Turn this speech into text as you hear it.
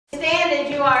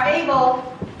you are able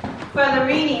for the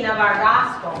reading of our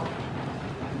gospel.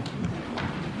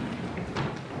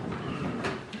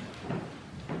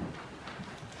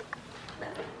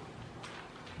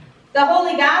 The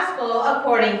Holy Gospel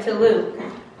according to Luke.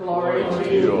 Glory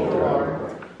to you,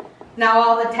 Lord. Now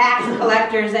all the tax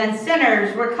collectors and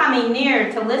sinners were coming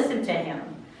near to listen to him.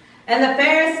 And the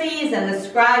Pharisees and the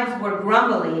scribes were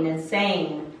grumbling and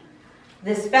saying,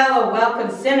 "This fellow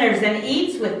welcomes sinners and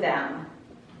eats with them."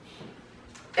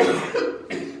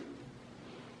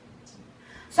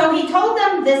 So he told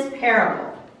them this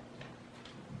parable.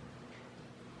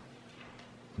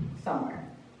 Somewhere.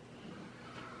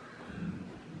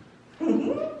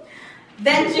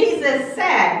 Then Jesus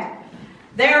said,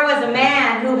 "There was a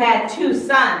man who had 2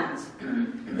 sons.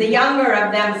 The younger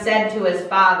of them said to his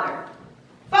father,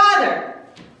 'Father,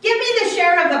 give me the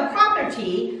share of the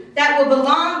property that will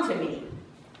belong to me.'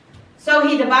 So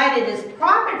he divided his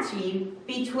property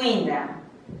between them.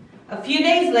 A few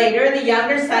days later, the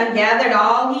younger son gathered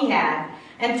all he had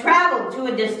and traveled to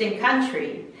a distant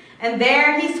country, and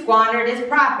there he squandered his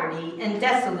property in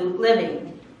dissolute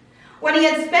living. When he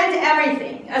had spent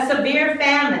everything, a severe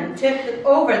famine took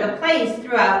over the place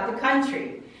throughout the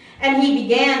country, and he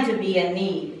began to be in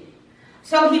need.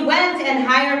 So he went and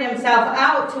hired himself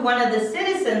out to one of the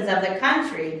citizens of the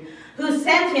country, who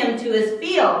sent him to his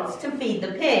fields to feed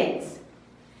the pigs.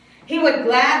 He would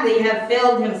gladly have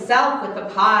filled himself with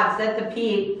the pods that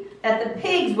the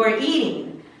pigs were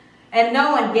eating, and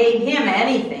no one gave him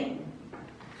anything.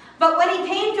 But when he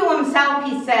came to himself,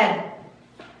 he said,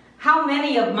 'How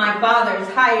many of my father's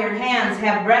hired hands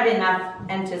have bread enough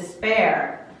and to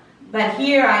spare? But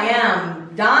here I am,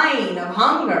 dying of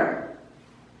hunger.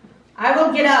 I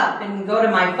will get up and go to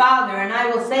my father, and I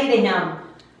will say to him,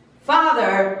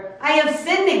 Father, I have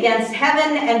sinned against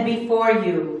heaven and before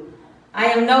you. I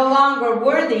am no longer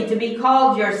worthy to be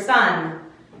called your son.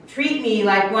 Treat me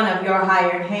like one of your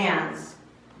hired hands.'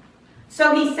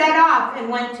 So he set off and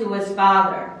went to his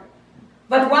father.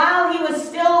 But while he was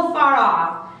still far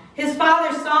off, his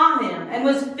father saw him and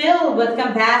was filled with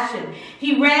compassion.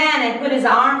 He ran and put his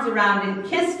arms around and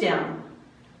kissed him.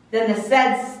 Then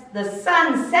the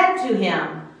son said to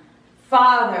him,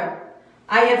 'Father,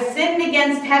 I have sinned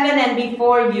against heaven and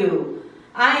before you.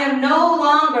 I am no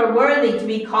longer worthy to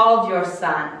be called your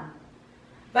son.'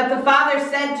 But the father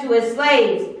said to his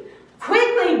slaves,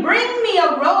 'Quickly bring me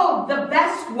a robe, the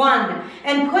best one,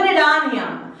 and put it on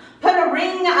him. Put a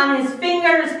ring on his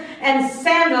fingers and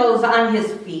sandals on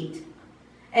his feet.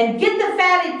 And get the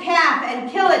fatted calf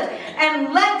and kill it,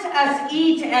 and let us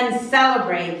eat and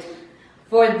celebrate.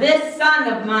 For this son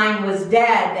of mine was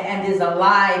dead and is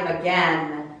alive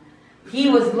again. He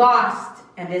was lost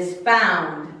and is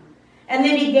found.' And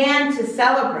they began to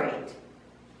celebrate.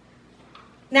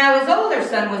 Now his older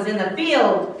son was in the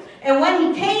field, and when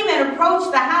he came and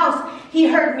approached the house, he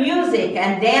heard music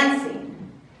and dancing.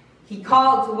 He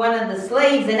called to one of the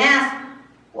slaves and asked,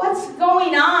 'What's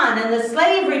going on?' And the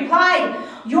slave replied,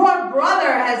 'Your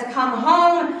brother has come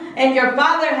home, and your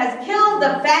father has killed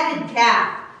the fatted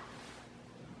calf,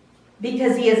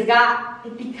 because he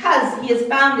has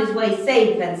found his way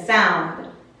safe and sound.'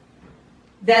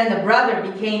 Then the brother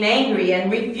became angry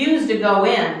and refused to go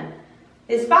in.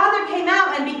 His father came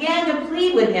out and began to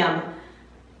plead with him.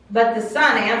 But the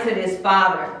son answered his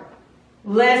father,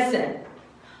 'Listen,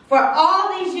 for all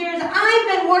these years I've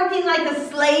been working like a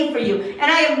slave for you,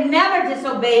 and I have never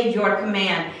disobeyed your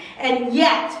command. And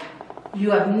yet you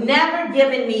have never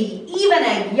given me even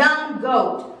a young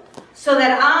goat, so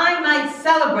that I might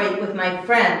celebrate with my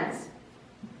friends.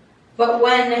 But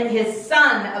when his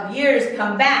son of years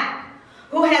come back,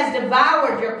 who has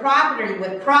devoured your property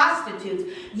with prostitutes,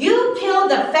 you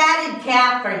killed the fatted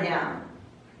calf for him.'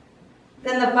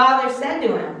 Then the father said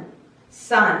to him,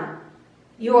 'Son,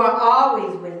 you are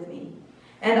always with me,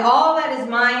 and all that is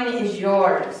mine is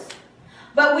yours.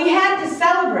 But we had to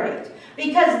celebrate,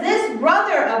 because this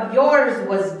brother of yours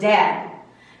was dead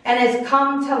and has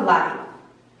come to life.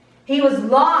 He was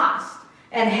lost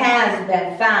and has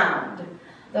been found.'"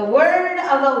 The word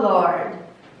of the Lord.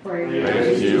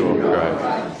 Praise to you, O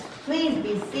Christ. Please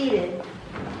be seated.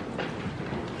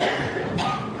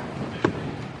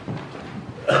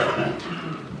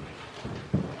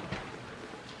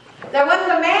 There was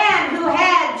a man who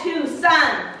had 2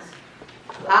 sons.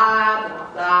 Blah, blah,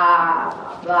 blah,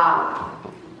 blah, blah.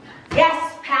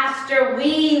 Yes, Pastor,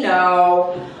 we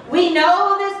know. We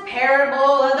know this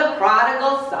parable of the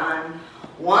prodigal son.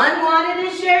 One wanted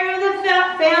his share of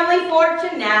the family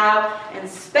fortune now and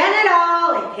spent it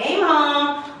all and came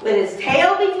home with his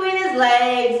tail between his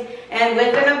legs and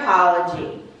with an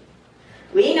apology.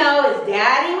 We know his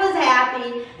daddy was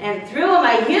happy and threw him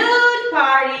a huge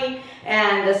party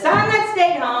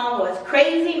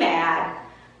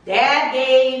Dad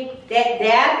forgave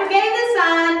the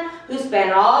son who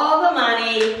spent all the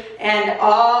money and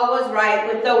all was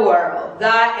right with the world.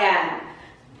 The end.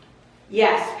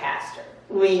 Yes, Pastor,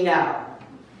 we know.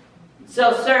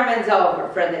 So sermon's over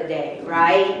for the day,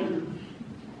 right?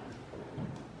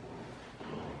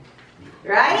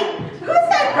 Right? Who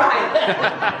said right?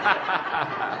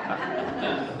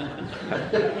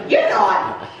 You're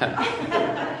not.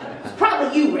 It's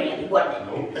probably you, Randy, wasn't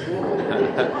it?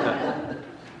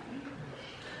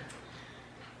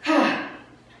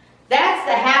 That's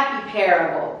the happy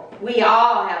parable we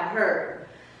all have heard,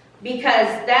 because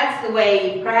that's the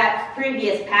way perhaps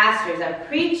previous pastors have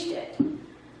preached it.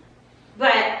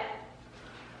 But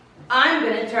I'm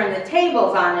going to turn the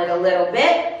tables on it a little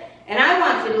bit, and I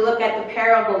want you to look at the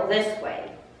parable this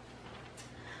way.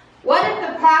 What if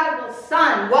the prodigal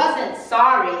son wasn't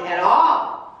sorry at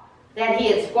all that he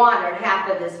had squandered half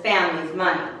of his family's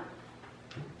money?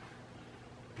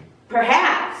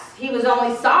 Perhaps he was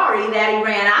only sorry that he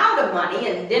ran out of money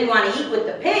and didn't want to eat with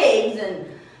the pigs, and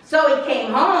so he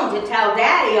came home to tell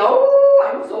Daddy,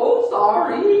 "Oh, I'm so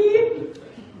sorry,"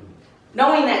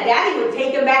 knowing that Daddy would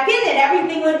take him back in and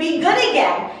everything would be good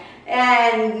again,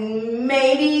 and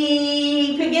maybe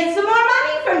he could get some more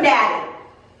money from Daddy.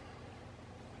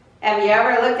 Have you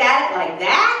ever looked at it like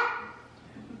that?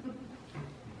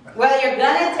 Well, you're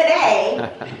gonna today.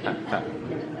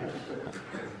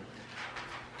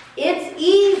 It's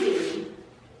easy.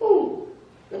 Ooh,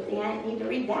 good thing I didn't need to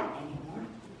read that anymore.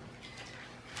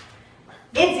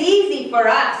 It's easy for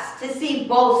us to see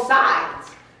both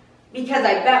sides, because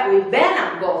I bet we've been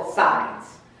on both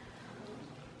sides.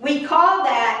 We call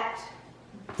that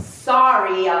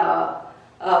sorry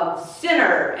of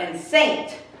sinner and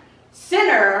saint.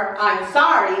 Sinner, I'm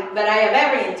sorry, but I have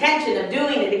every intention of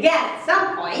doing it again at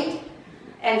some point.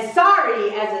 And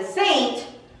sorry as a saint,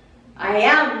 I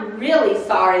am really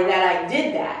sorry that I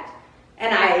did that.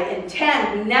 And I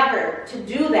intend never to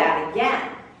do that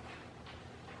again.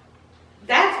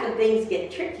 That's when things get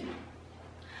tricky.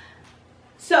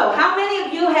 So, how many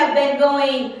of you have been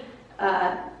going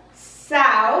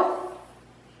south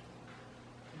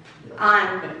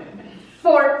on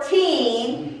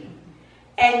 14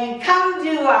 and you come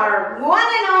to our one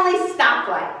and only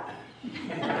stoplight?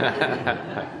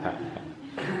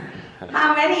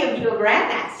 How many of you have ran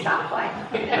that stoplight?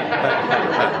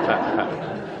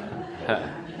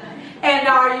 And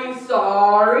are you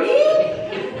sorry?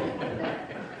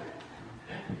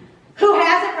 Who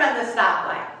hasn't run the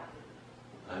stoplight?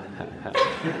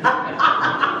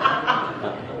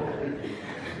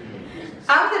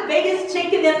 I'm the biggest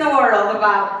chicken in the world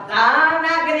about, I'm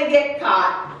not going to get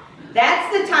caught.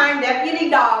 That's the time Deputy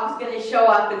Dog's going to show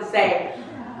up and say,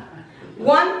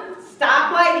 one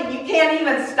stoplight and you can't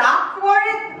even stop for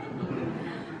it?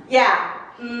 Yeah.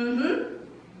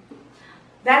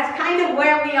 That's kind of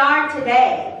where we are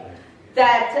today.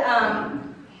 That,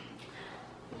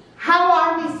 how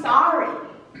are we sorry?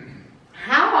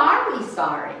 How are we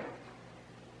sorry?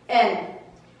 And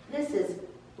this is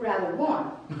rather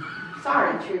warm.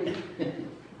 Sorry, Trudy.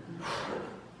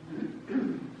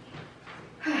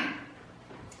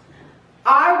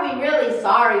 Are we really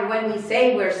sorry when we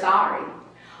say we're sorry?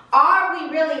 Are we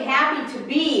really happy to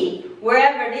be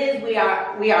wherever it is we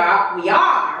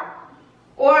are?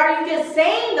 Or are you just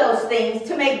saying those things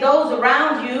to make those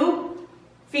around you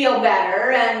feel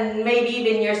better and maybe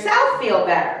even yourself feel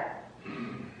better?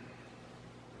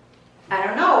 I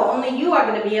don't know. Only you are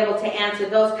going to be able to answer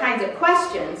those kinds of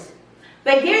questions.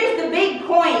 But here's the big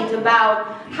point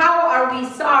about how are we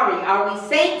sorry? Are we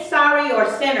saint sorry or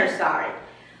sinner sorry?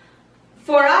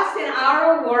 For us in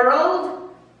our world,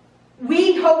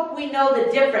 we hope we know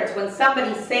the difference when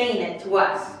somebody's saying it to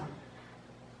us.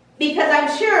 Because I'm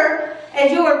sure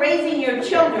as you were raising your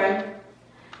children,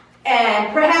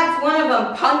 and perhaps one of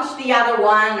them punched the other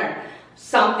one or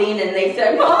something, and they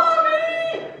said,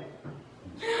 "Mommy,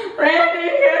 Randy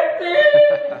hit me."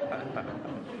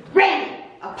 Randy,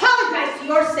 apologize to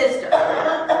your sister.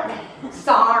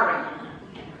 Sorry.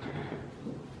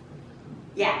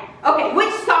 Yeah. Okay,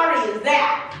 which sorry is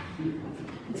that?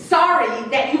 Sorry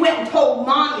that you went and told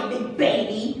Mom, you big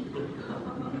baby.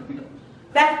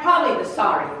 That's probably the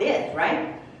sorry it is,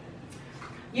 right?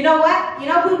 You know what? You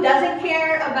know who doesn't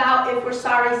care about if we're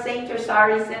sorry saint or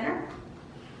sorry sinner?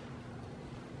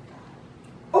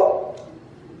 Oh!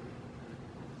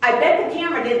 I bet the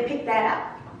camera didn't pick that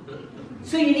up.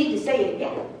 So you need to say it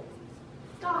again.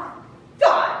 God.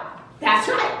 God. That's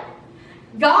right.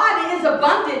 God is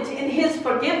abundant in His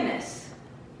forgiveness.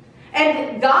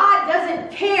 And God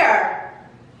doesn't care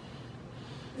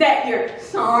that you're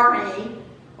sorry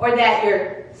or that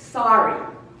you're sorry.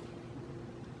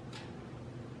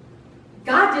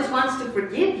 God just wants to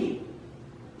forgive you.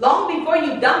 Long before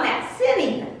you've done that sin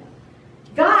even.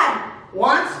 God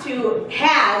wants to,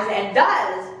 has, and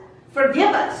does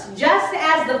forgive us. Just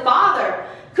as the Father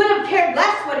could have cared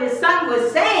less what his Son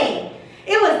was saying.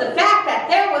 It was the fact that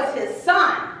there was his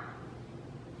Son.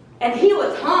 And he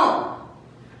was home.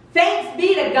 Thanks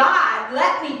be to God,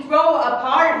 let me throw a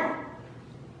party.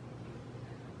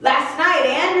 Last night,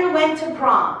 Andrew went to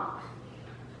prom.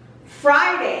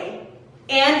 Friday,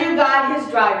 Andrew got his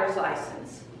driver's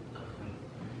license.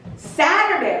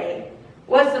 Saturday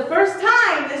was the first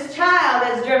time this child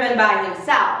has driven by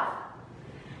himself.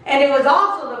 And it was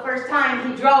also the first time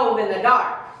he drove in the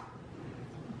dark.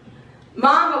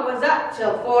 Mama was up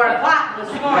till 4 o'clock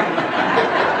this morning,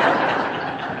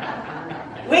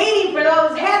 waiting for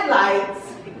those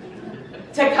headlights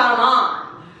to come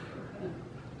on.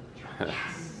 Yes.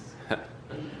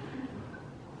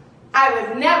 I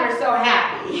was never so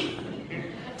happy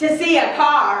to see a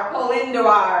car pull into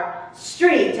our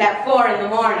street at 4 in the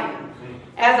morning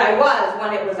as I was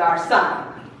when it was our son.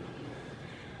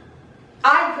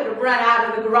 I could have run out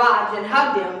of the garage and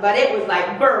hugged him, but it was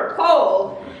like burr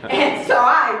cold, and so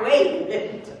I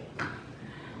waited.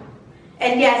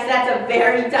 And yes, that's a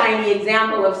very tiny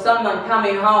example of someone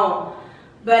coming home,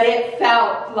 but it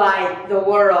felt like the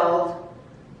world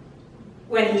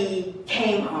when he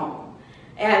came home.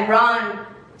 And Ron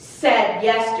said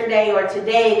yesterday or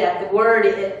today that the word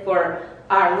for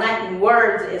our Lenten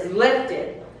words is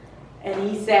lifted. And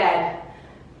he said,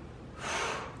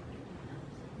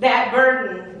 that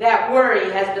burden, that worry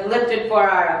has been lifted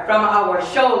from our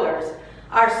shoulders.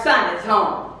 Our son is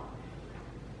home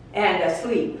and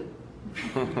asleep.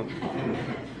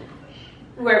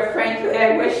 Where frankly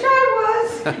I wish I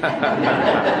was.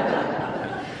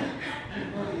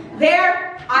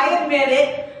 There, I admit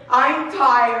it, I'm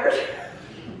tired.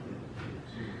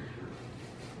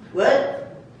 What?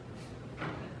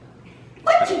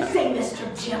 What'd you say, Mr.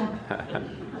 Jim?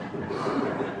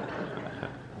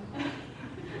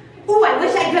 Ooh, I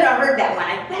wish I could have heard that one.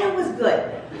 I bet it was good.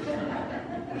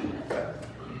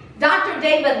 Dr.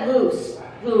 David Luce,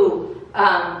 who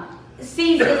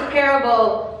sees this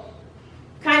parable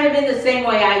kind of in the same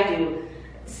way I do,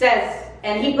 says,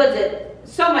 and he puts it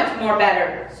so much more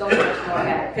better,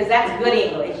 because that's good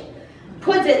English,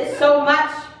 puts it so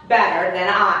much better than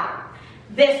I,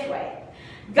 this way.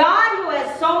 God, who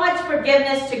has so much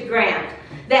forgiveness to grant,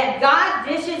 that God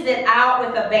dishes it out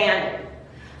with abandon.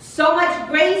 So much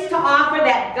grace to offer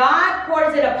that God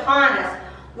pours it upon us,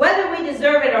 whether we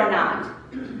deserve it or not.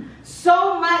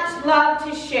 So much love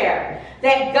to share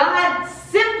that God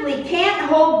simply can't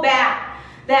hold back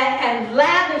and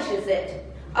lavishes it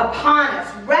upon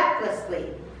us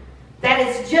recklessly, that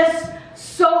it's just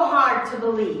so hard to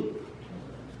believe.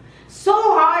 So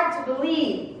hard to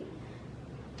believe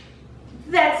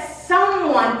that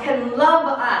someone can love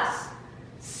us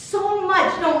so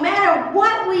much, no matter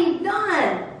what we've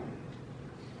done,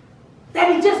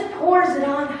 that he just pours it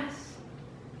on us.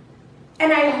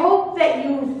 And I hope that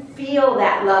you feel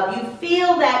that love, you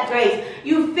feel that grace,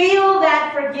 you feel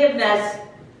that forgiveness,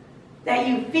 that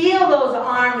you feel those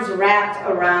arms wrapped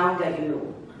around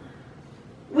you.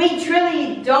 We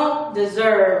truly don't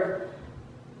deserve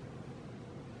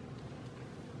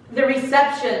the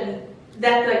reception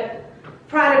that the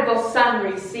prodigal son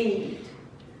received.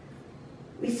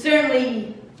 We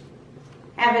certainly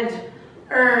haven't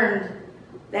earned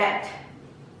that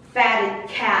fatted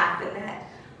calf and that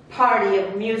party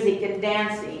of music and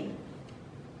dancing.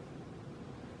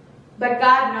 But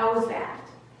God knows that.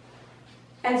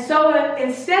 And so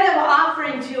instead of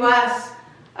offering to us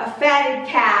a fatted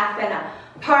calf and a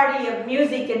party of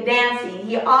music and dancing,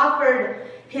 he offered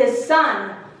his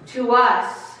son to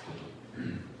us,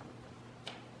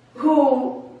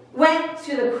 who went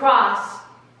to the cross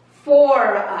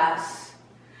for us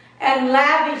and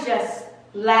lavishes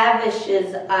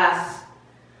us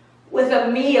with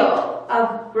a meal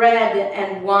of bread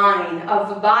and wine,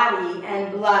 of body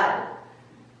and blood,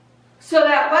 so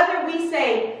that whether we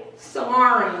say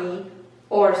sorry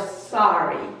or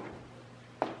sorry,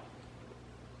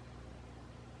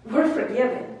 we're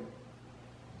forgiven.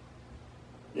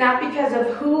 Not because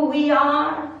of who we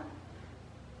are,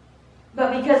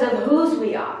 but because of whose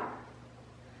we are.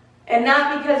 And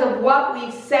not because of what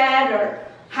we've said or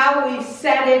how we've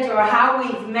said it or how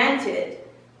we've meant it,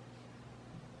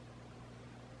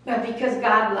 but because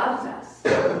God loves us.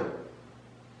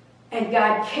 And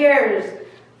God cares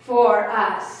for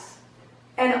us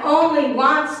and only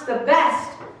wants the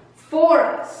best for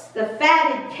us, the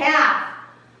fatted calf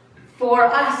for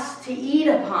us to eat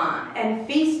upon and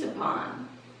feast upon.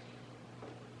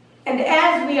 And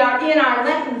as we are in our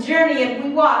Lenten journey and we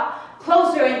walk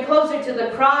closer and closer to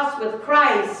the cross with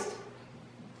Christ,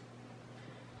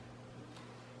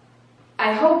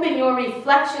 I hope in your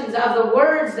reflections of the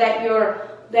words that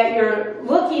you're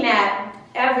looking at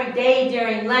every day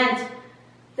during Lent,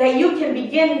 that you can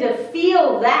begin to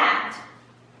feel that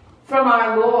from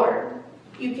our Lord.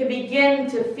 You can begin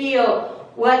to feel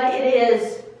what it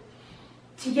is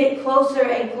to get closer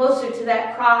and closer to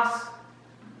that cross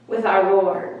with our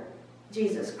Lord,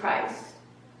 Jesus Christ.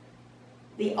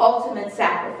 The ultimate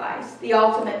sacrifice, the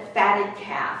ultimate fatted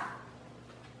calf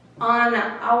on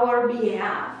our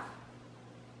behalf.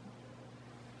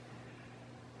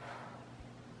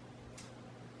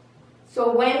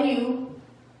 So when you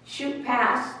shoot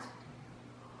past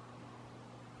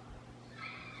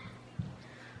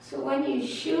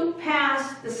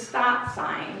the stop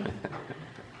sign,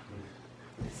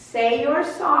 say you're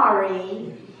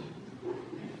sorry,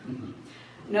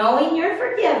 knowing you're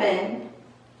forgiven,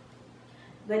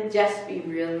 but just be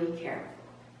really careful.